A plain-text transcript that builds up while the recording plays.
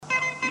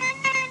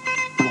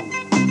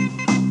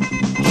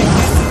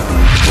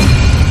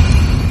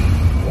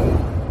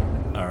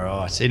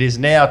right, it is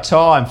now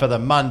time for the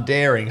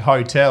Mundaring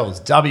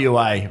Hotels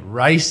WA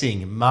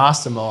Racing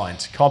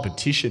Mastermind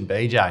competition,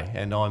 BJ.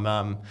 And I'm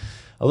a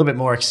little bit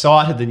more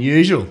excited than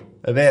usual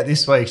about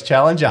this week's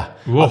challenger.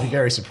 Woof. I'd be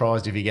very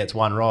surprised if he gets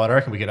one right. I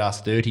reckon we could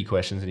ask 30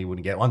 questions and he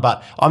wouldn't get one.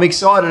 But I'm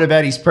excited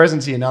about his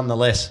presence here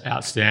nonetheless.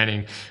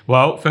 Outstanding.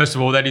 Well, first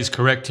of all, that is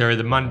correct, Terry.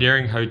 The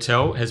Mundaring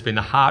Hotel has been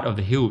the heart of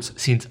the hills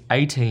since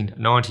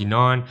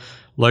 1899,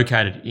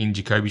 located in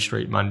Jacoby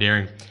Street,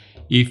 Mundaring.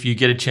 If you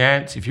get a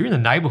chance, if you're in the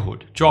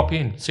neighbourhood, drop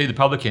in, see the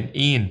publican,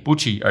 Ian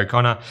Butchie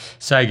O'Connor,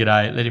 say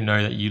g'day, let him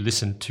know that you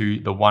listen to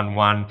the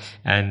 1-1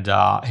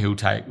 and he'll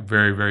take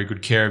very, very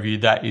good care of you.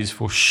 That is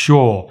for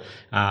sure.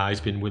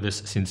 He's been with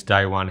us since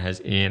day one,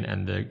 has Ian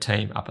and the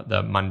team up at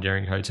the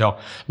Mundaring Hotel.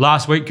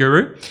 Last week,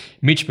 Guru,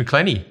 Mitch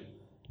McIlheney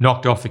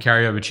knocked off the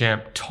carryover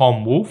champ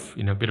Tom Wolfe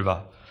in a bit of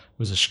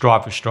was a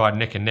stride for stride,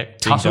 neck and neck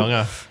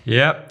tussle.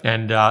 Yeah,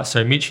 and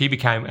so Mitch, he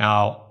became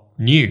our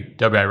new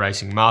WA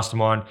Racing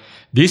Mastermind.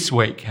 This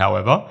week,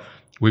 however,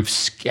 we've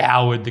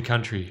scoured the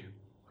country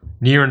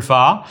near and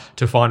far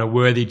to find a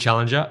worthy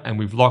challenger, and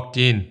we've locked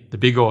in the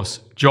big horse,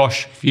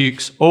 Josh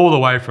Fewkes, all the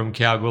way from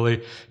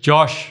Kalgoorlie.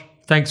 Josh,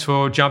 thanks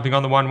for jumping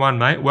on the 1-1,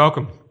 mate.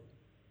 Welcome.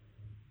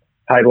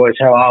 Hey, boys.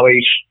 How are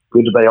we?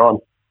 Good to be on.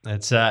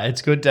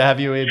 It's good to have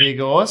you here, big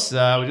horse.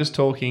 We're just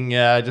talking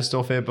just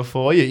off air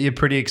before. You're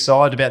pretty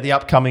excited about the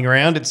upcoming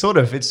round. It's sort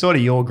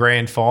of your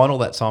grand final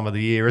that time of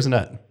the year, isn't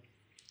it?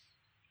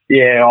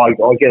 Yeah, I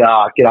get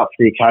up for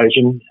the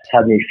occasion,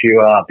 have me a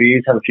few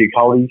beers, have a few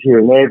collies here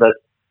and there, but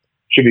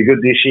should be good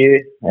this year,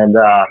 and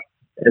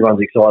everyone's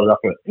excited up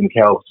in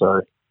Cal,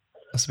 so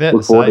I was about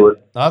to say,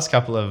 last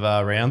couple of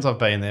rounds I've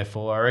been there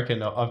for, I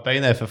reckon I've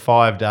been there for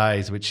 5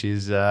 days, which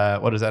is,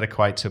 what does that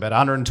equate to? About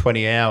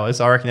 120 hours.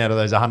 I reckon out of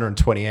those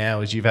 120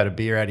 hours, you've had a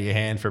beer out of your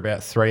hand for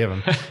about 3 of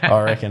them,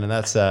 I reckon, and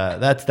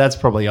that's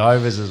probably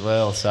overs as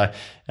well. So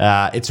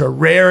it's a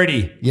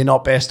rarity you're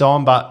not best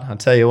on, but I'll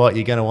tell you what,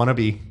 you're going to want to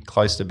be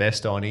close to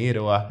best on here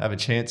to have a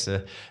chance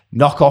to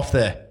knock off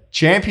the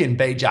champion,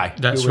 BJ.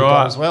 That's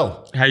right. As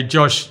well. Hey,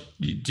 Josh,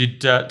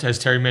 has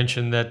Terry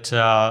mentioned that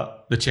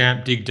the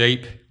champ Dig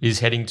Deep is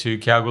heading to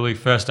Kalgoorlie?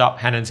 First up,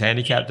 Hannon's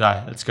Handicap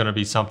Day. That's going to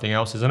be something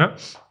else, isn't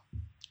it?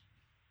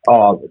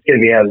 Oh, it's going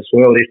to be out of this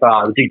world. If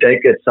the Dig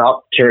Deep gets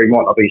up, Terry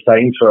might not be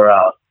seen for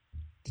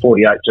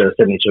 48 to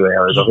 72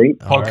 hours, I think.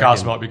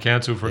 Podcast might be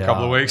cancelled for a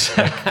couple of weeks.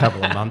 A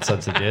couple of months,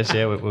 I'd suggest.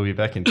 Yeah, we'll be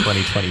back in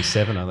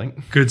 2027, I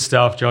think. Good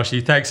stuff,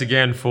 Joshy. Thanks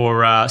again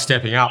for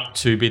stepping up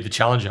to be the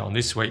challenger on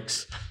this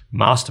week's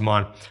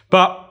Mastermind.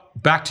 But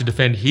back to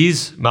defend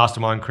his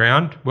Mastermind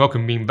crown,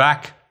 welcoming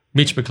back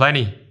Mitch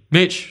McIlheney.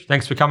 Mitch,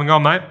 thanks for coming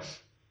on, mate.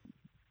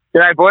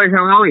 G'day, boys.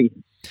 How are we?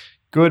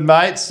 Good,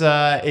 mates.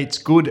 It's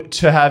good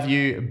to have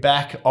you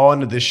back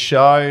on the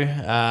show.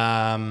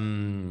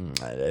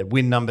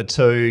 Win number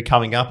 2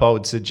 coming up, I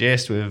would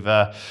suggest.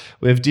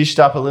 We've dished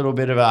up a little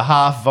bit of a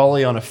half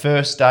volley on a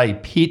first day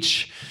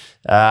pitch.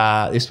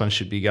 This one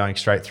should be going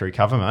straight through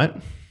cover, mate.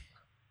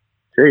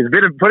 Geez,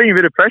 putting a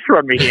bit of pressure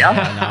on me here.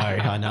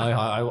 I know.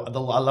 I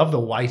love the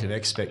weight of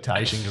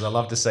expectation because I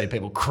love to see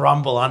people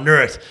crumble under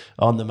it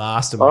on the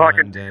Mastermind. I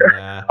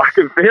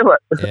can feel it.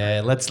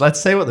 Yeah,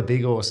 let's see what the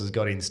big horse has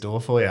got in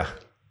store for you.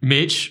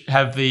 Mitch,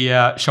 have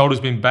the shoulders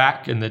been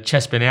back and the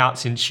chest been out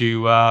since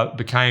you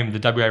became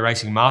the WA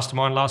Racing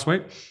Mastermind last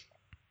week?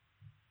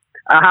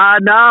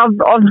 No,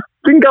 I've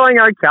been going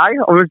okay.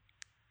 I was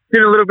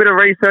doing a little bit of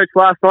research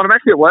last night. I'm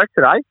actually at work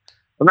today.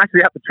 I'm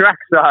actually at the track,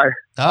 so...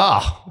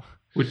 Oh...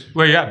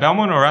 Where are you at,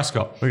 Belmont or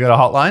Ascot? We got a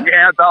hotline?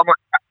 Yeah,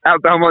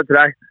 out Belmont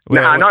today.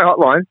 No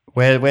hotline.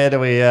 Where do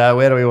we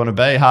want to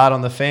be? Hard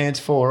on the fans,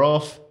 4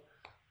 off?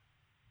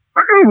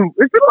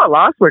 It's been like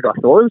last week, I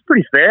thought. It was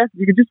pretty fair.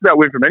 You could just about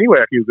win from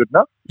anywhere if you were good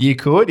enough. You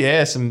could,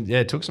 yeah.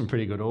 It took some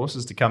pretty good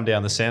horses to come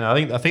down the centre.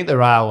 I think the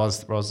rail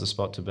was the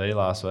spot to be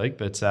last week.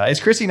 But is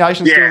Chrissy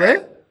Nation still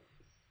there?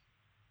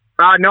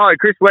 No,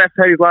 Chris left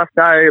his last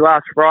day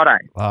last Friday.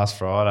 Last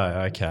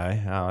Friday,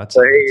 okay. Oh,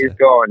 so he's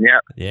gone, yeah.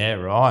 Yeah,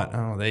 right.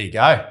 Oh, there you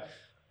go.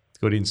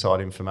 Good inside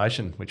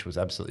information, which was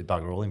absolutely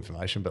bugger all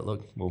information. But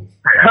look, we'll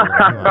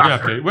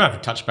have to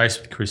touch base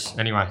with Chris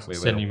anyway.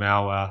 Send him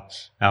our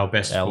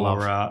best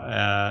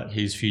for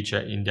his future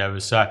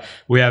endeavours. So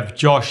we have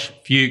Josh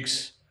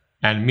Fewkes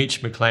and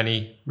Mitch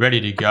McIlheney ready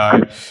to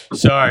go.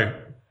 So,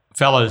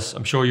 fellas,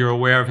 I'm sure you're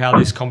aware of how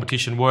this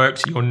competition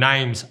works. Your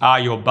names are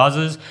your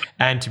buzzers,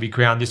 and to be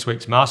crowned this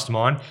week's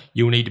Mastermind,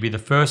 you'll need to be the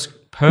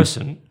first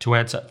person to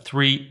answer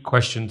 3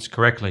 questions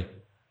correctly.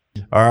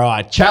 All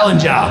right,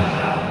 challenger,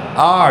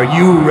 are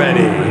you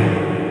ready?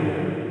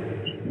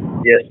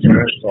 Yes,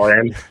 sir, I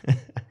am.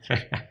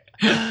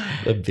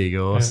 The big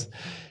horse.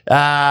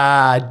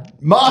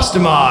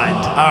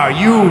 Mastermind, are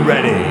you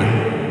ready?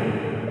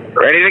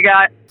 Ready to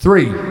go.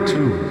 3,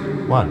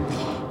 2,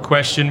 1.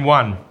 Question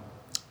 1.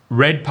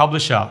 Red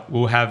Publisher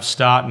will have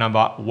start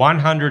number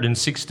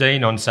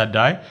 116 on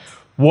Saturday.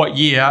 What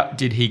year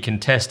did he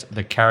contest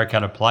the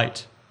Karrakatta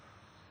Plate?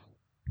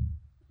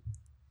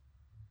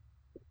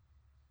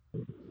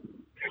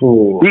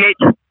 Mitch.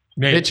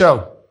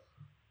 Mitchell.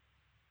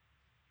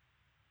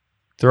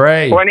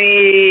 3.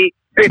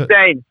 2015.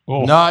 2015.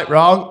 Oh. No,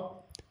 wrong.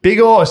 Big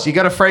horse, you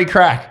got a free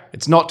crack.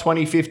 It's not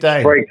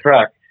 2015. Free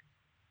crack.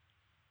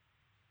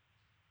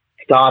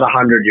 Start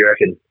 100, you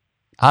reckon?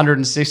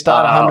 106,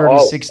 start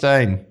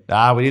 116.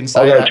 We didn't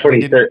say I'll that. go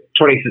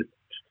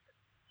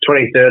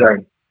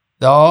 2013.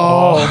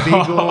 Oh, big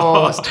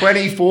horse.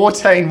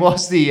 2014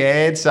 was the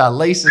answer.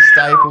 Lisa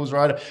Staples,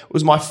 right? It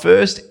was my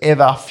first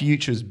ever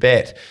futures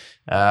bet.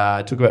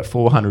 It took about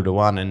 400 to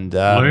 1 and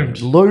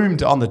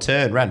loomed on the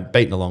turn. Ran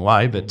beaten a long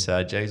way, but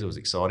geez, it was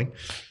exciting.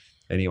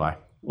 Anyway.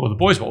 Well, the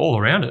boys were all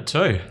around it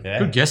too. Yeah.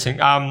 Good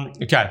guessing.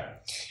 Okay.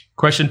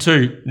 Question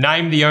 2.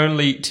 Name the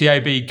only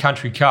TAB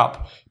Country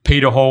Cup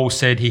Peter Hall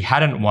said he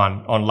hadn't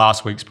won on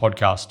last week's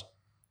podcast.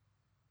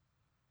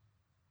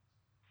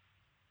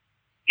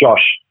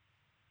 Josh.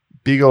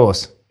 Big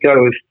horse. I'm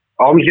just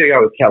going to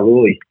go with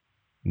Kalgoorlie.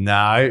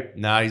 No,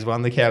 he's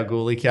won the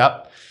Kalgoorlie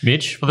Cup.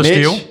 Mitch for the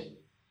steal.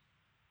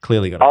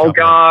 Clearly got a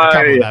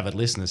couple of avid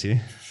listeners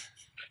here.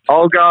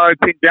 I'll go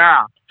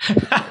Pinjarra.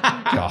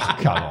 Oh,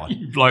 come on.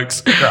 You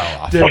blokes. Grow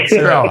up.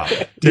 Grow up.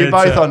 You're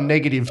both on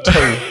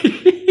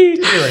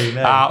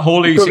 -2.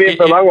 Hawley's Could be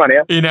a long one,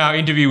 yeah. in our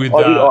interview with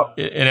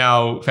in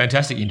our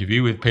fantastic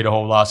interview with Peter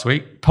Hall last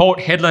week, Port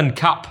Hedland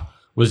Cup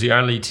was the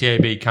only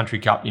TAB Country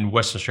Cup in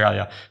West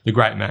Australia. The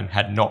great man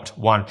had not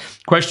won.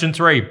 Question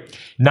 3.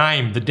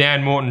 Name the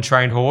Dan Morton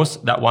trained horse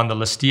that won the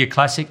Lastia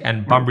Classic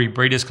and Bunbury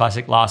Breeders'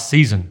 Classic last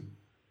season.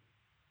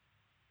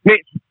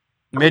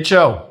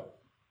 Mitchell.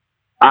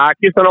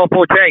 Kiss on all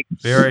 4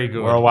 cheeks. Very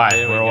good. We're away.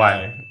 There we We're go.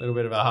 away. A little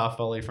bit of a half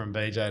volley from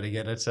BJ to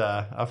get it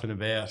up and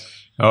about.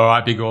 All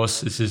right, big horse.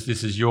 This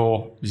is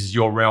your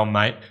realm,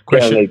 mate.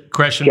 Gonna need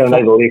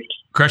a lift.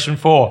 Question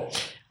 4.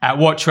 At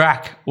what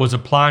track was a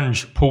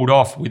plunge pulled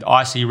off with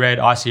Icy Red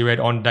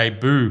on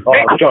debut?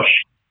 Oh,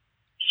 Josh.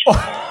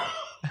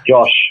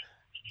 Josh.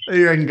 Who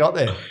you reckon got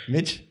there?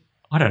 Mitch?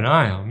 I don't know.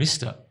 I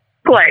missed it.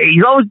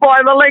 Please, I was by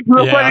the length of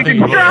the I think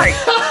bloody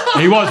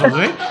straight. he was,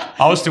 wasn't he?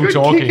 I was still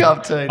talking. Kick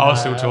up too. I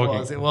was still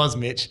talking. It was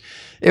Mitch.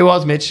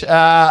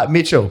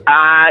 Mitchell.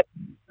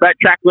 That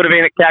track would have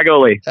been at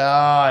Kalgoorlie.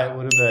 It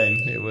would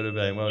have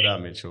been. Well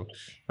done, Mitchell.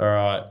 All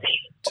right.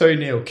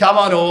 2-0. Come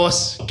on,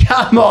 horse.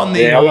 Come on,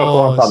 the I'm going to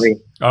horse. find something.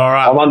 All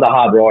right. I'm under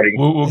hard riding.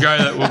 We'll go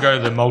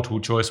to the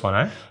multiple choice one,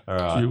 eh? All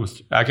right.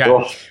 Okay.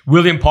 Sure.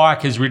 William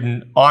Pike has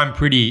ridden I'm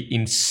Pretty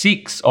in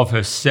 6 of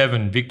her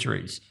 7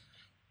 victories.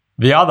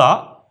 The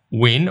other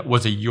win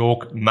was a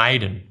York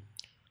maiden.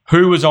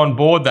 Who was on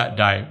board that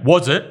day?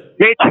 Was it?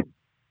 Mitch.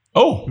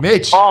 Oh.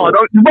 Mitch. Oh, that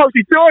was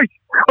multi-choice.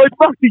 It's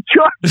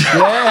multi-choice.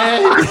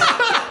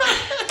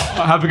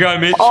 Yeah. Have a go,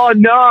 Mitch. Oh,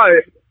 no.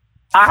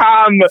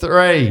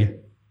 3.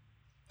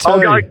 2. I'll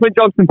go Clint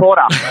Johnson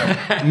Porter.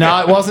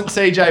 No, it wasn't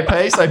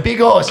CJP. So big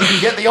horse. You can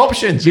get the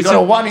options. You've got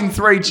a 1 in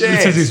 3 chance.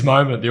 This is his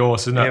moment, the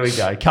horse, isn't it? There we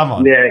go. Come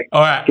on. Yeah.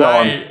 All right. Go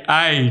on.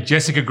 A,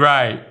 Jessica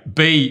Gray.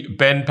 B,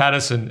 Ben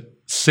Patterson.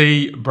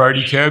 C,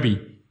 Brodie Kirby.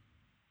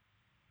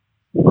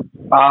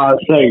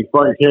 C.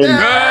 Brody Kirby.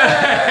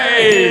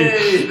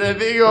 Hey, the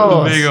big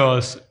horse. The big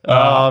horse.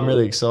 I'm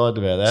really excited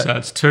about that. So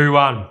it's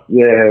 2-1.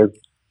 Yeah,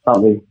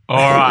 something.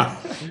 All right.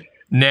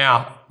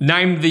 Now,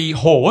 name the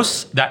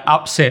horse that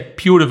upset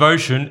Pure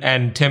Devotion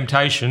and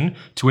Temptation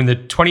to win the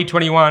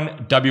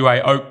 2021 WA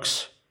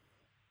Oaks.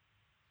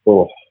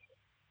 Oh.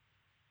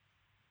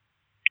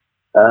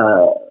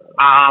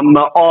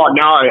 No.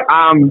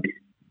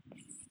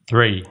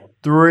 3,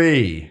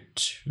 3,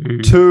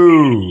 2.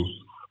 2,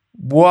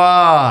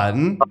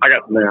 1. I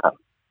got that.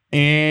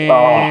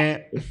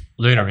 And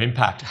Lunar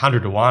Impact,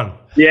 100 to 1.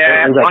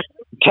 Yeah.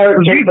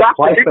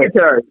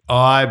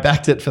 I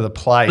backed it for the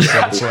place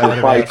at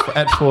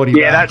 40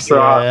 Yeah, bucks. that's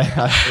right.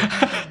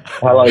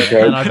 Hello, Coach.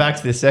 And I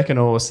backed the second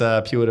horse,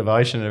 Pure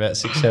Devotion, at about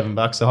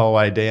 $6-7 the whole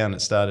way down. It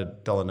started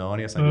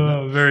 $1.90 or something.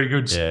 Oh, very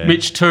good. Yeah.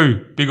 Mitch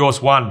 2, Big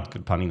Horse 1.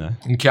 Good punning there.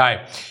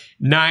 Okay.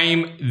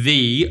 Name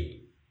the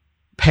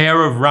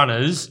pair of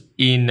runners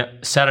in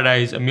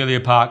Saturday's Amelia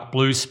Park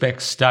Blue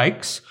Spec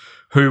Stakes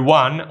who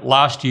won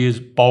last year's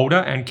Boulder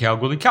and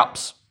Kalgoorlie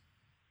Cups.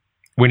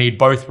 We need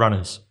both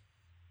runners.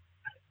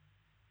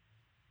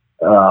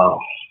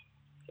 Hold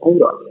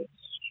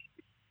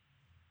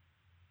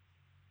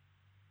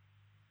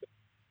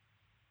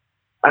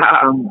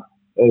on.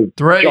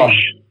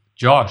 3.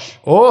 Josh.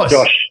 Horse.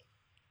 Josh.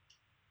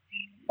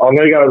 I'm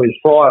going to go with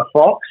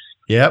Firefox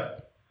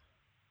Yep.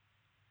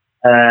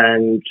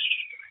 and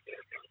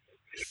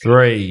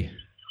 3,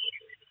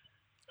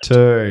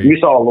 2.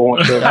 Missile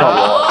Launch. The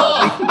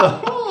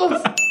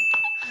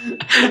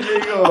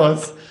big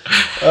horse.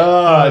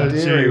 Oh,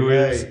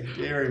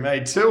 dearie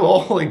me.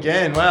 2-2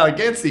 again. Wow,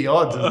 against the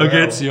odds as well.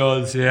 Against the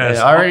odds, yes.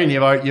 Yeah, I reckon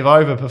you've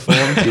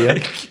overperformed here.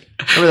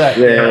 Remember that?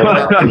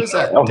 Yeah. Who was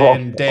that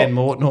Dan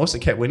Morton horse that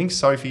kept winning?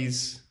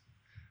 Sophie's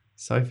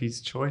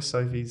Choice.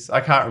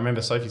 I can't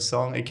remember Sophie's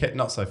song. It kept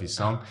not Sophie's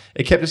song.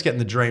 It kept just getting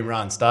the dream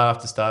run, start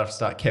after start after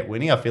start, kept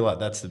winning. I feel like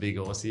that's the big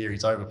horse here.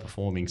 He's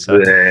overperforming. So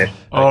Yeah.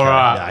 All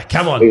right. yeah,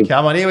 come on.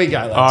 Here we go.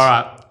 Lads. All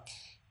right.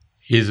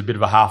 Here's a bit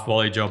of a half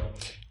volley job.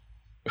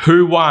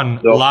 Who won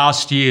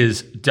last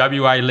year's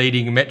WA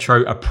leading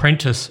Metro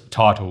Apprentice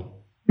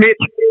title? Mitch.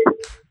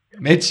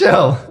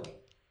 Mitchell.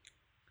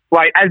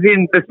 Wait, as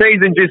in the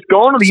season just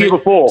gone or the year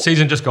before?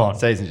 Season just gone.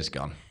 Season just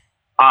gone.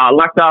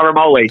 Lactar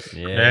Ramoli.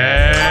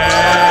 Yeah.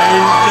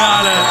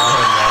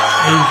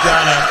 He's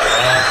done it.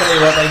 Tell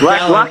you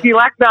what, Lucky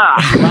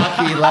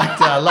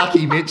Lactar.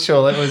 Lucky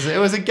Mitchell. It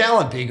was a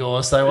gallant big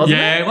horse, though, wasn't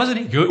it? Yeah, wasn't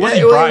he good? Yeah,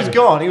 he was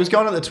gone. He was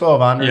gone at the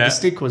 1200. Yeah. The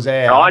stick was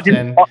out.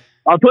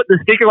 I put the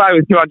stick away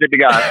with 200 to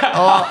go.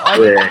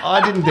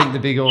 I didn't think the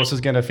big horse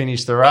was going to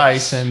finish the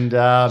race, and geez,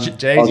 I was he's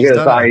going to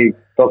done it.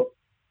 say,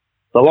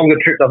 the longer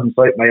trip doesn't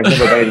suit me. I've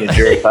never been in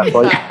endurance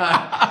athlete.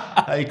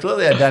 You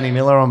clearly had Danny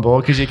Miller on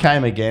board because you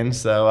came again.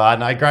 So,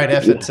 no, great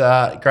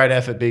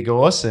effort, big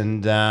horse.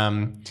 And,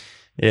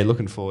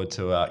 looking forward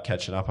to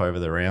catching up over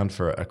the round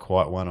for a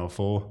quiet 1 or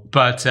 4.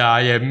 But,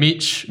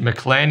 Mitch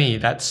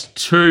McIlheney, that's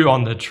 2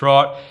 on the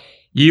trot.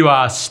 You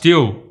are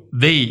still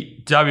the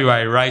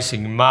WA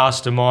Racing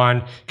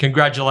Mastermind.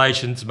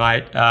 Congratulations,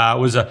 mate.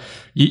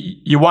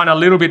 You won a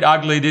little bit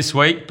ugly this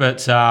week,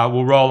 but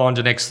we'll roll on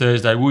to next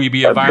Thursday. Will you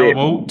be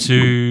available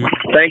to...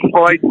 Thanks,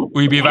 boys.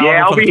 Will you be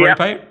available for the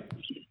 3-peat?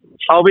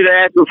 I'll be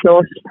there, of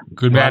course.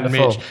 Good man,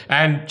 Wonderful. Mitch.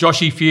 And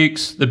Joshy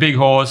Fewkes, the big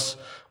horse,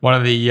 one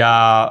of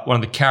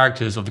the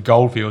characters of the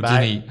Goldfields,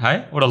 isn't he?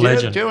 Hey, what a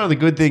legend. Do you know one of the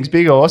good things,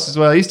 big horse as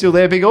well? Are you still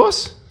there, big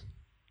horse?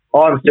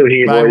 I'm still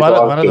here, Mate,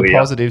 boys. one of the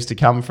positives to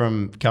come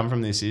from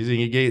this is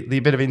you get the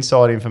bit of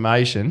inside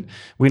information.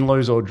 Win,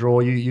 lose or draw,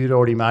 you'd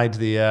already made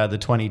the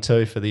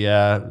 22 for the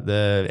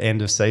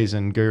end of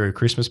season Guru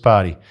Christmas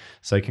party.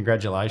 So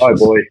congratulations!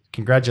 Oh boy,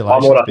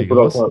 congratulations, I'm all big up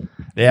to horse. put on.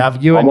 Yeah,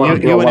 you and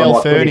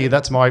El Fernie.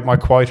 That's my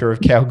quota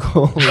of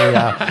Kalgoorlie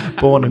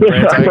born and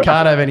bred. So we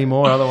can't have any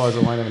more, otherwise I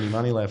won't have any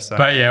money left. So.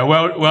 But yeah,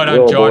 well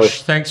done,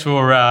 Josh. Thanks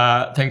for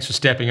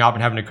stepping up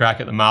and having a crack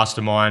at the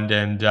Mastermind.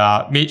 And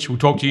Mitch, we'll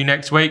talk to you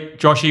next week.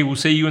 Joshy, we'll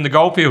see you in the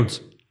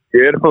Goldfields.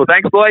 Beautiful.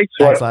 Thanks, boys.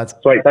 Thanks, lads.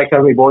 Sweet. Thanks for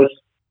having me, boys.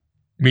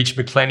 Mitch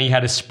McIlheney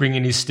had a spring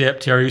in his step,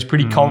 Terry. He was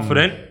pretty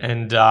confident,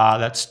 and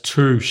that's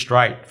 2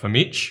 straight for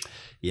Mitch.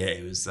 Yeah,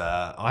 it was.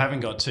 I haven't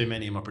got too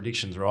many of my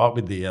predictions right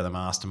with the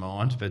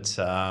Mastermind, but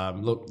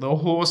look, the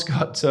horse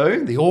got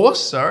 2. The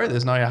horse, sorry,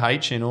 there's no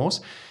H in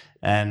horse,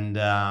 and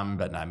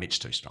but no, Mitch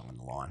too strong on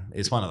the line.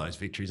 It's one of those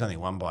victories, only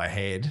won by a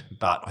head,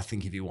 but I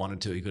think if he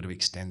wanted to, he could have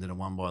extended and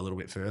won by a little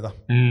bit further.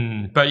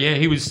 But yeah,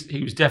 he was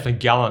definitely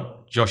gallant,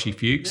 Joshy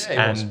Fewkes,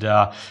 Yeah,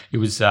 it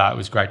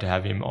was great to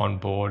have him on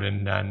board,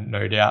 and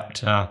no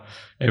doubt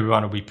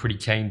everyone will be pretty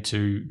keen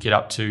to get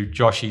up to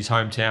Joshy's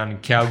hometown in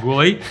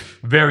Kalgoorlie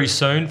very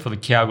soon for the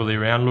Kalgoorlie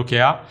round. Look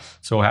out,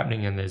 it's all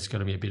happening, and there's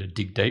going to be a bit of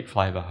dig deep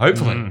flavour.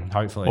 Hopefully,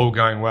 all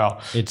going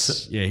well.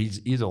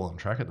 He's all on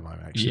track at the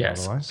moment. Actually,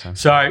 yes. by the way,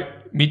 So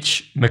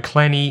Mitch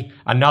McIlheney,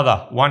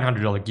 another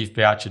 $100 gift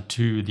voucher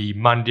to the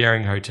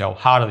Mundaring Hotel,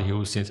 Heart of the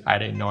Hills since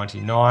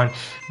 1899.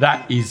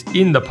 That is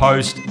in the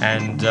post,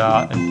 and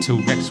until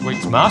next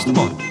week's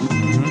Mastermind.